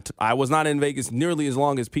about I was not in Vegas nearly as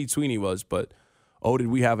long as Pete Sweeney was, but did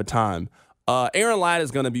we have a time. Aaron Ladd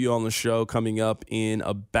is going to be on the show coming up in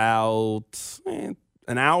about an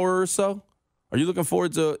hour or so. Are you looking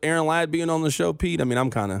forward to Aaron Ladd being on the show, Pete? I mean, I'm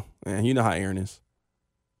kind of, you know how Aaron is.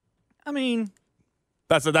 I mean,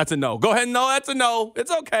 that's a no. Go ahead and no. That's a no.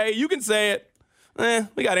 It's okay. You can say it.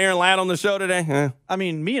 We got Aaron Ladd on the show today. I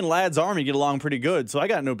mean, me and Ladd's army get along pretty good, so I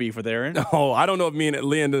got no beef with Aaron. Oh, I don't know if me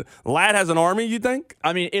and Ladd has an army, you think?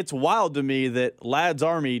 I mean, it's wild to me that Ladd's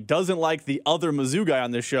army doesn't like the other Mizzou guy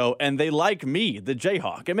on this show, and they like me, the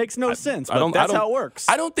Jayhawk. It makes no sense, but that's how it works.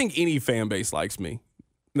 I don't think any fan base likes me.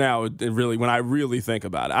 Now, when I really think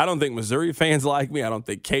about it, I don't think Missouri fans like me. I don't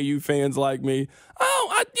think KU fans like me.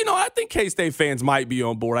 I think K-State fans might be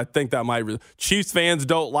on board. I think that might. Chiefs fans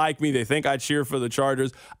don't like me. They think I cheer for the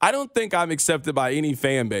Chargers. I don't think I'm accepted by any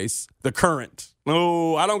fan base. The current.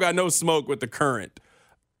 No, I don't got no smoke with the current.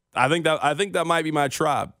 I think that might be my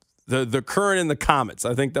tribe. The current and the Comets.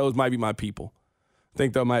 I think those might be my people. I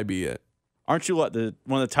think that might be it. Aren't you one of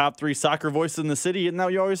the top 3 soccer voices in the city? Isn't that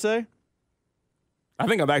what you always say? I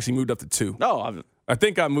think I've actually moved up to 2. No, I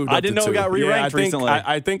think I moved up to 2. I didn't know it got re-ranked recently.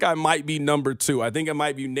 I think I might be number 2. I think it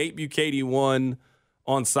might be Nate Bukaty 1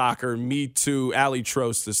 on soccer, me 2, Allie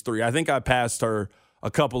Trost is 3. I think I passed her a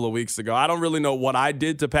couple of weeks ago. I don't really know what I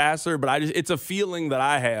did to pass her, but it's a feeling that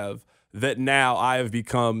I have that now I have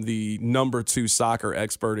become the number 2 soccer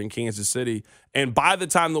expert in Kansas City. And by the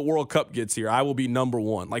time the World Cup gets here, I will be number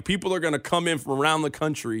 1. Like, people are going to come in from around the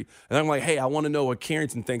country, and I'm like, hey, I want to know what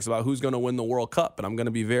Carrington thinks about who's going to win the World Cup. And I'm going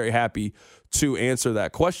to be very happy to answer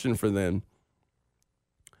that question for them.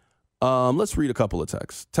 Let's read a couple of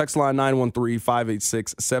texts. Text line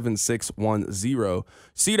 913-586-7610.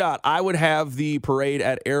 C-Dot, I would have the parade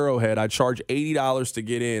at Arrowhead. I charge $80 to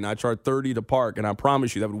get in. I charge $30 to park, and I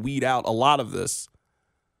promise you that would weed out a lot of this.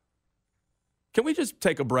 Can we just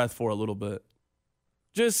take a breath for a little bit?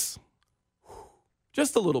 Just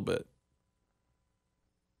a little bit.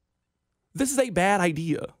 This is a bad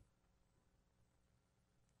idea.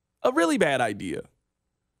 A really bad idea.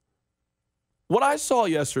 What I saw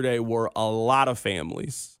yesterday were a lot of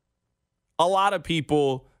families, a lot of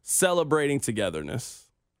people celebrating togetherness.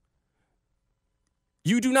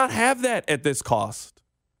 You do not have that at this cost.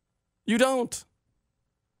 You don't.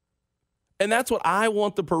 And that's what I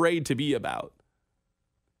want the parade to be about.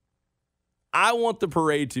 I want the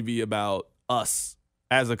parade to be about us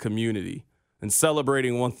as a community and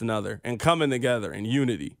celebrating one another and coming together in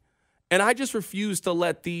unity. And I just refuse to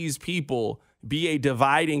let these people be a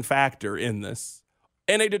dividing factor in this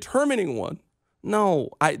and a determining one. No,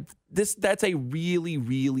 that's a really,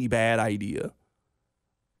 really bad idea.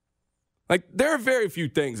 Like, there are very few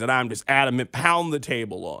things that I'm just adamant, pound the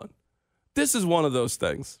table on. This is one of those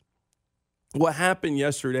things. What happened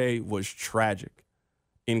yesterday was tragic,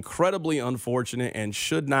 incredibly unfortunate, and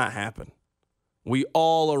should not happen. We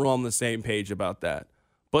all are on the same page about that.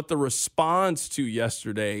 But the response to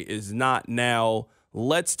yesterday is not now,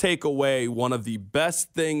 let's take away one of the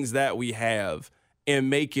best things that we have and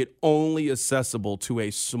make it only accessible to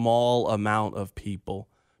a small amount of people,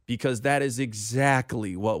 because that is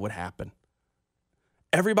exactly what would happen.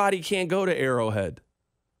 Everybody can't go to Arrowhead.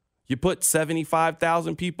 You put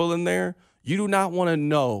 75,000 people in there, you do not want to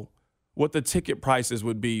know what the ticket prices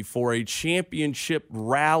would be for a championship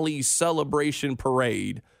rally celebration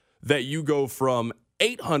parade that you go from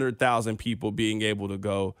 800,000 people being able to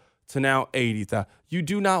go to now 80,000. You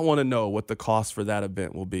do not want to know what the cost for that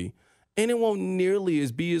event will be. And it won't nearly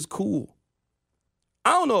be as cool.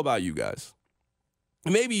 I don't know about you guys.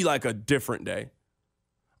 Maybe like a different day.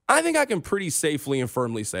 I think I can pretty safely and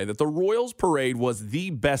firmly say that the Royals parade was the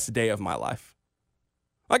best day of my life.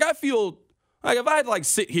 Like, I feel like if I had to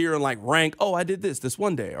sit here and rank, oh, I did this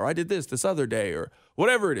one day, or I did this other day, or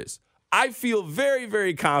whatever it is, I feel very,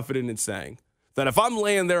 very confident in saying that if I'm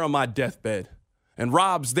laying there on my deathbed and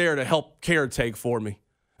Rob's there to help caretake for me,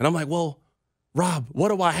 and I'm like, well, Rob, what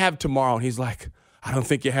do I have tomorrow? And he's like, I don't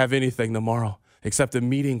think you have anything tomorrow except a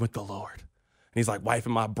meeting with the Lord. And he's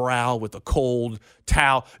wiping my brow with a cold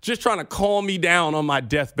towel, just trying to calm me down on my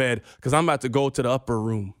deathbed because I'm about to go to the upper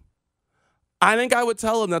room. I think I would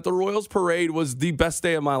tell him that the Royals parade was the best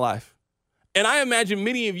day of my life. And I imagine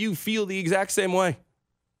many of you feel the exact same way.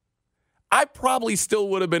 I probably still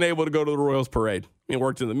would have been able to go to the Royals parade. I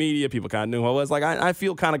worked in the media. People kind of knew who I was. I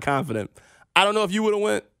feel kind of confident. I don't know if you would have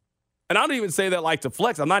went. And I don't even say that to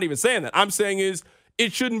flex. I'm not even saying that. I'm saying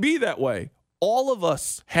it shouldn't be that way. All of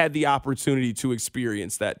us had the opportunity to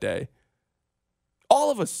experience that day.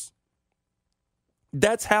 All of us.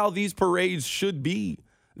 That's how these parades should be.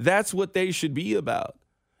 That's what they should be about.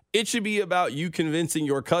 It should be about you convincing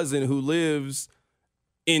your cousin who lives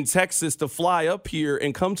in Texas to fly up here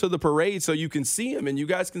and come to the parade so you can see him and you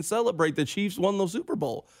guys can celebrate the Chiefs won the Super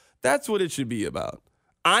Bowl. That's what it should be about.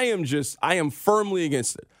 I am firmly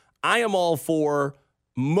against it. I am all for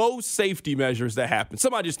most safety measures that happen.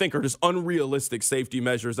 Some I just think are just unrealistic safety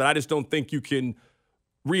measures that I just don't think you can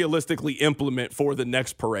realistically implement for the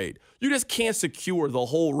next parade. You just can't secure the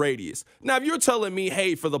whole radius. Now, if you're telling me,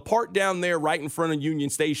 hey, for the part down there right in front of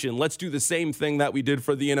Union Station, let's do the same thing that we did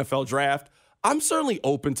for the NFL draft, I'm certainly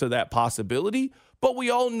open to that possibility. But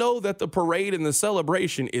we all know that the parade and the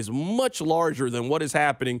celebration is much larger than what is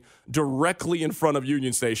happening directly in front of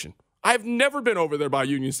Union Station. I've never been over there by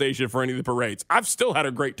Union Station for any of the parades. I've still had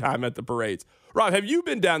a great time at the parades. Rob, have you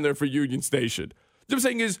been down there for Union Station? What I'm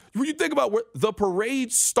saying is, when you think about where the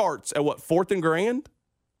parade starts at 4th and Grand?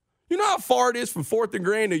 You know how far it is from 4th and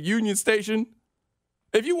Grand to Union Station?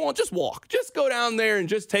 If you want, just walk. Just go down there and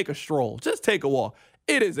just take a stroll. Just take a walk.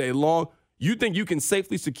 It is a long... You think you can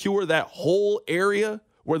safely secure that whole area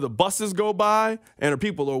where the buses go by and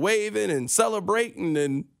people are waving and celebrating?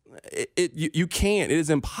 And you can't. It is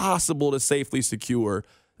impossible to safely secure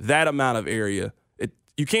that amount of area.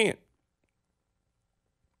 You can't.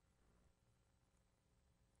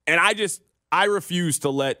 And I refuse to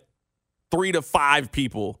let 3 to 5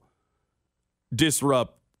 people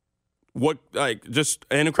disrupt just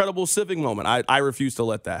an incredible civic moment. I refuse to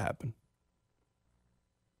let that happen.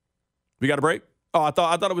 We got a break? Oh, I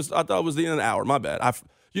thought it was the end of the hour. My bad.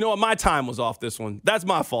 You know what? My time was off this one. That's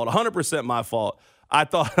my fault. 100% my fault. I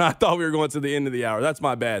thought we were going to the end of the hour. That's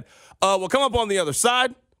my bad. We'll come up on the other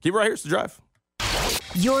side. Keep it right here. It's The Drive.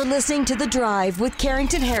 You're listening to The Drive with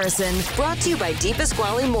Carrington Harrison, brought to you by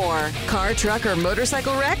DePasquale Moore. Car, truck, or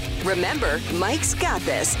motorcycle wreck? Remember, Mike's got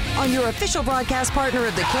this on your official broadcast partner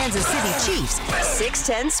of the Kansas City Chiefs,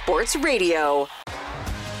 610 Sports Radio.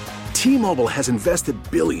 T-Mobile has invested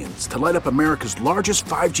billions to light up America's largest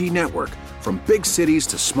 5G network, from big cities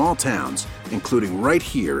to small towns, including right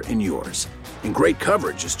here in yours. And great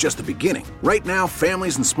coverage is just the beginning. Right now,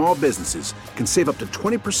 families and small businesses can save up to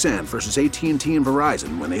 20% versus AT&T and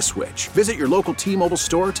Verizon when they switch. Visit your local T-Mobile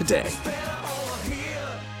store today.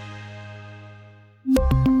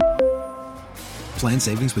 Plan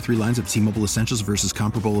savings with 3 lines of T-Mobile Essentials versus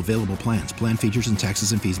comparable available plans. Plan features and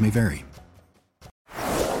taxes and fees may vary.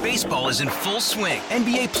 Baseball is in full swing.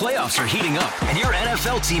 NBA playoffs are heating up, and your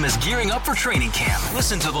NFL team is gearing up for training camp.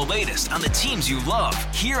 Listen to the latest on the teams you love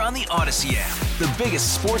here on the Odyssey app. The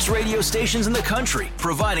biggest sports radio stations in the country,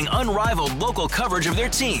 providing unrivaled local coverage of their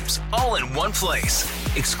teams, all in one place.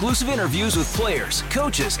 Exclusive interviews with players,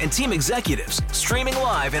 coaches, and team executives, streaming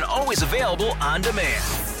live and always available on demand.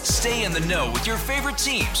 Stay in the know with your favorite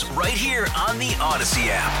teams right here on the Odyssey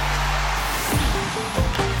app.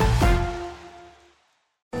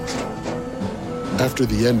 After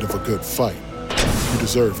the end of a good fight, you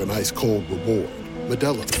deserve an ice-cold reward.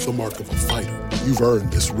 Modelo is the mark of a fighter. You've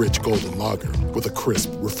earned this rich golden lager with a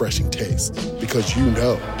crisp, refreshing taste. Because you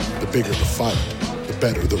know, the bigger the fight,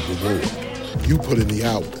 better the reward. You put in the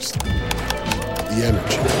hours, the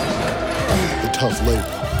energy, the tough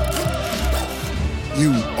labor.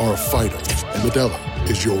 You are a fighter, and Modelo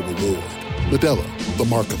is your reward. Modelo, the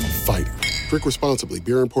mark of a fighter. Drink responsibly.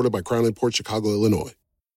 Beer imported by Crown Imports, Chicago, Illinois.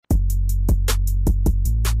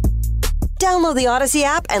 Download the Odyssey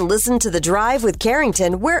app and listen to The Drive with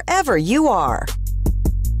Carrington wherever you are.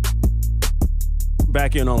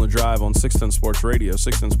 Back in on The Drive on 610 Sports Radio,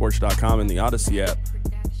 610sports.com, and the Odyssey app.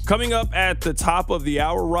 Coming up at the top of the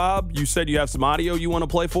hour, Rob, you said you have some audio you want to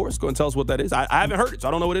play for us. Go and tell us what that is. I haven't heard it, so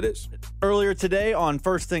I don't know what it is. Earlier today on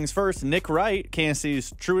First Things First, Nick Wright, Kansas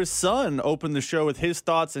City's truest son, opened the show with his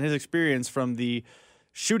thoughts and his experience from the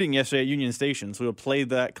shooting yesterday at Union Station. So we'll play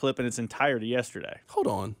that clip in its entirety yesterday. Hold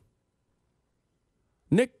on.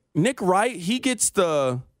 Nick Wright, he gets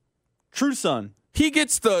the true son. He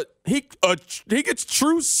gets true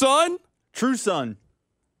son? True son.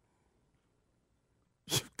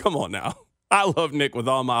 Come on now. I love Nick with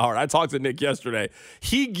all my heart. I talked to Nick yesterday.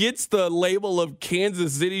 He gets the label of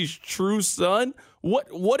Kansas City's true son?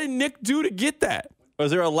 What did Nick do to get that?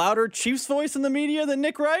 Was there a louder Chiefs voice in the media than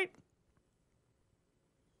Nick Wright?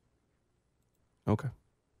 Okay.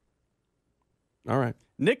 All right.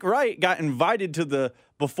 Nick Wright got invited to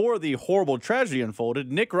before the horrible tragedy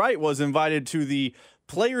unfolded, Nick Wright was invited to the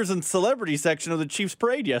players and celebrity section of the Chiefs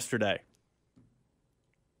parade yesterday.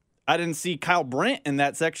 I didn't see Kyle Brandt in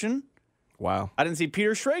that section. Wow. I didn't see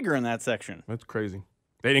Peter Schrager in that section. That's crazy.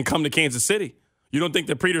 They didn't come to Kansas City. You don't think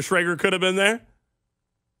that Peter Schrager could have been there?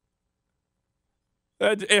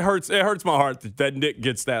 It hurts my heart that Nick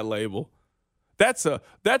gets that label. That's a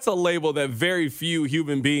label that very few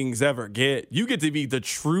human beings ever get. You get to be the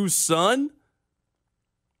true son?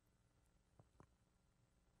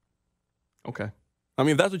 Okay. I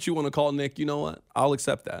mean, if that's what you want to call Nick, you know what? I'll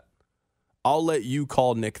accept that. I'll let you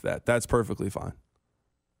call Nick that. That's perfectly fine.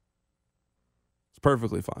 It's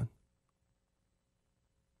perfectly fine.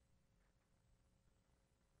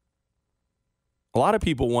 A lot of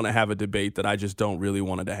people want to have a debate that I just don't really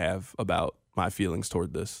want to have about my feelings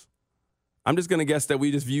toward this. I'm just going to guess that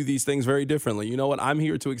we just view these things very differently. You know what? I'm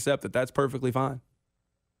here to accept that that's perfectly fine.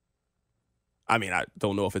 I mean, I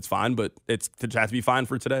don't know if it's fine, but it has to be fine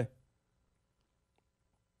for today.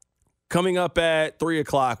 Coming up at 3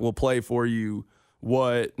 o'clock, we'll play for you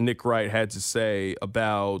what Nick Wright had to say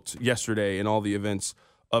about yesterday and all the events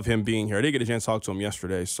of him being here. I didn't get a chance to talk to him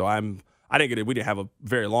yesterday, so we didn't have a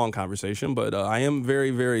very long conversation, but I am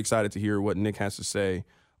very, very excited to hear what Nick has to say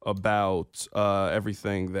about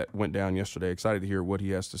everything that went down yesterday. Excited to hear what he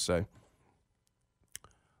has to say.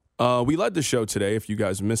 We led the show today, if you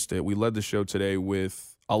guys missed it, we led the show today with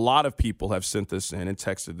a lot of people have sent this in and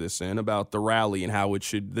texted this in about the rally and how it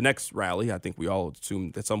should, the next rally, I think we all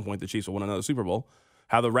assumed at some point the Chiefs will win another Super Bowl,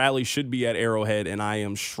 how the rally should be at Arrowhead, and I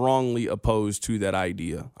am strongly opposed to that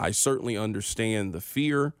idea. I certainly understand the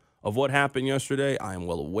fear of what happened yesterday. I am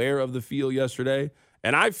well aware of the feel yesterday,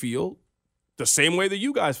 and I feel the same way that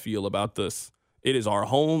you guys feel about this. It is our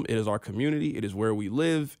home. It is our community. It is where we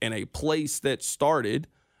live, and a place that started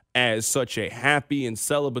as such a happy and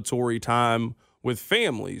celebratory time with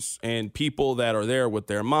families and people that are there with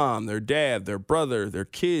their mom, their dad, their brother, their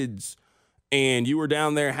kids, and you were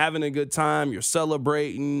down there having a good time, you're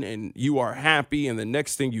celebrating, and you are happy, and the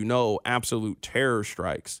next thing you know, absolute terror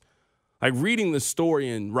strikes. Like reading the story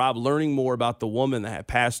and Rob learning more about the woman that had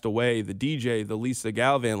passed away, the DJ, the Lisa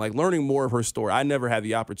Galvan, like learning more of her story. I never had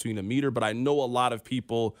the opportunity to meet her, but I know a lot of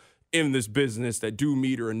people in this business that do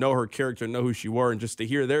meet her and know her character, know who she were, and just to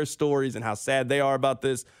hear their stories and how sad they are about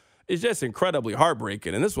this, it's just incredibly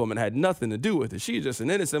heartbreaking. And this woman had nothing to do with it. She's just an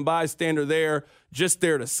innocent bystander there, just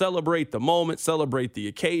there to celebrate the moment, celebrate the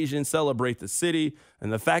occasion, celebrate the city.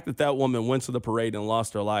 And the fact that that woman went to the parade and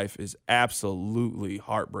lost her life is absolutely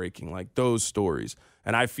heartbreaking, like those stories.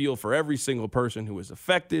 And I feel for every single person who is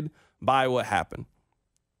affected by what happened.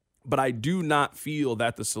 But I do not feel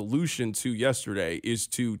that the solution to yesterday is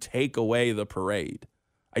to take away the parade.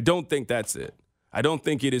 I don't think that's it. I don't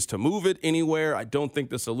think it is to move it anywhere. I don't think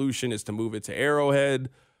the solution is to move it to Arrowhead.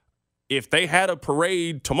 If they had a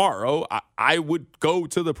parade tomorrow, I would go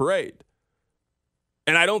to the parade.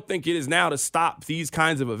 And I don't think it is now to stop these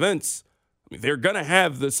kinds of events. I mean, they're going to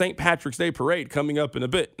have the St. Patrick's Day parade coming up in a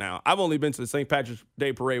bit. Now, I've only been to the St. Patrick's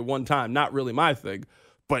Day parade one time, not really my thing,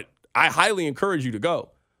 but I highly encourage you to go.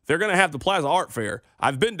 They're going to have the Plaza Art Fair.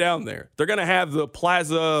 I've been down there. They're going to have the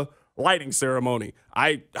Plaza lighting ceremony.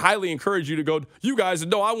 I highly encourage you to go. You guys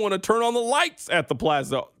know I want to turn on the lights at the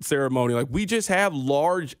Plaza ceremony. Like, we just have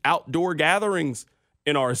large outdoor gatherings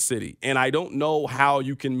in our city, and I don't know how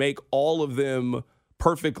you can make all of them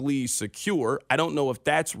perfectly secure. I don't know if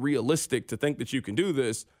that's realistic to think that you can do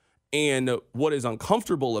this. And what is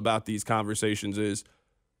uncomfortable about these conversations is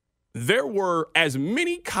there were as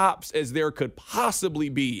many cops as there could possibly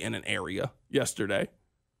be in an area yesterday,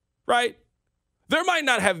 right? There might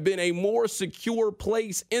not have been a more secure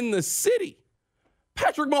place in the city.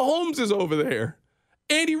 Patrick Mahomes is over there.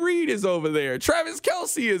 Andy Reid is over there. Travis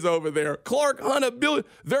Kelce is over there. Clark Hunt, Bill.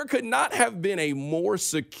 There could not have been a more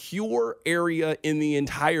secure area in the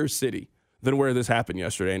entire city than where this happened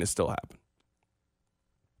yesterday, and it still happened.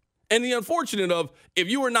 And the unfortunate of, if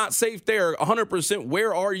you are not safe there 100%,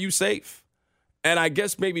 where are you safe? And I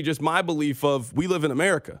guess maybe just my belief of, we live in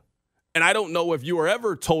America. And I don't know if you are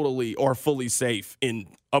ever totally or fully safe in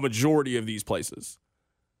a majority of these places.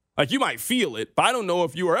 Like, you might feel it, but I don't know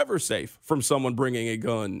if you are ever safe from someone bringing a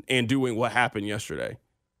gun and doing what happened yesterday.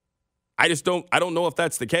 I don't know if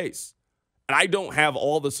that's the case. And I don't have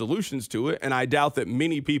all the solutions to it, and I doubt that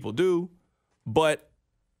many people do. But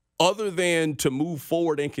other than to move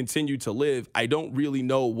forward and continue to live, I don't really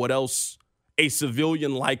know what else a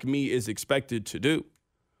civilian like me is expected to do.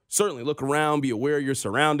 Certainly look around, be aware of your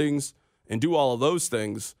surroundings, and do all of those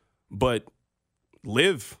things, but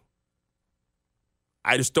live.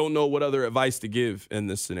 I just don't know what other advice to give in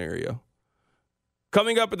this scenario.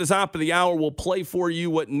 Coming up at the top of the hour, we'll play for you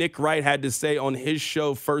what Nick Wright had to say on his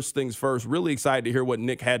show, First Things First. Really excited to hear what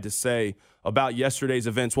Nick had to say about yesterday's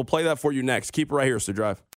events. We'll play that for you next. Keep it right here, so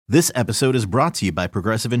Drive. This episode is brought to you by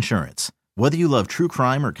Progressive Insurance. Whether you love true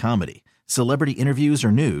crime or comedy, celebrity interviews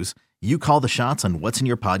or news, you call the shots on what's in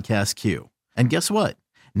your podcast queue. And guess what?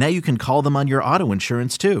 Now you can call them on your auto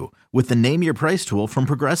insurance too with the Name Your Price tool from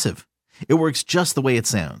Progressive. It works just the way it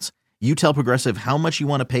sounds. You tell Progressive how much you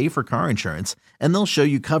want to pay for car insurance, and they'll show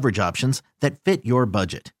you coverage options that fit your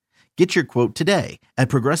budget. Get your quote today at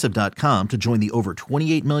Progressive.com to join the over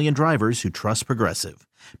 28 million drivers who trust Progressive.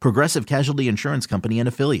 Progressive Casualty Insurance Company and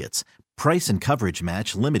Affiliates. Price and coverage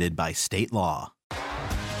match limited by state law.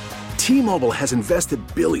 T-Mobile has invested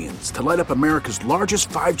billions to light up America's largest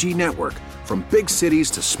 5G network, from big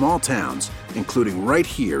cities to small towns, including right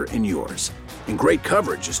here in yours. And great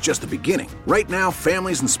coverage is just the beginning. Right now,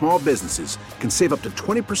 families and small businesses can save up to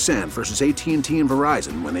 20% versus AT&T and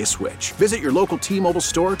Verizon when they switch. Visit your local T-Mobile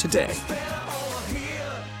store today.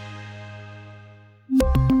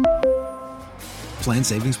 Plan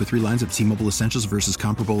savings with 3 lines of T-Mobile Essentials versus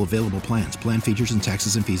comparable available plans. Plan features and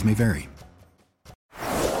taxes and fees may vary.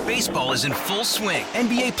 Baseball is in full swing.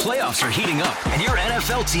 NBA playoffs are heating up, and your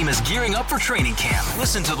NFL team is gearing up for training camp.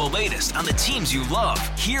 Listen to the latest on the teams you love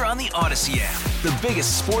here on the Odyssey app. The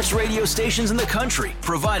biggest sports radio stations in the country,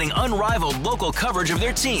 providing unrivaled local coverage of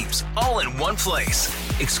their teams, all in one place.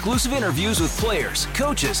 Exclusive interviews with players,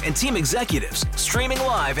 coaches, and team executives, streaming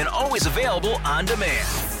live and always available on demand.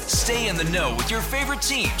 Stay in the know with your favorite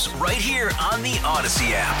teams right here on the Odyssey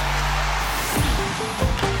app.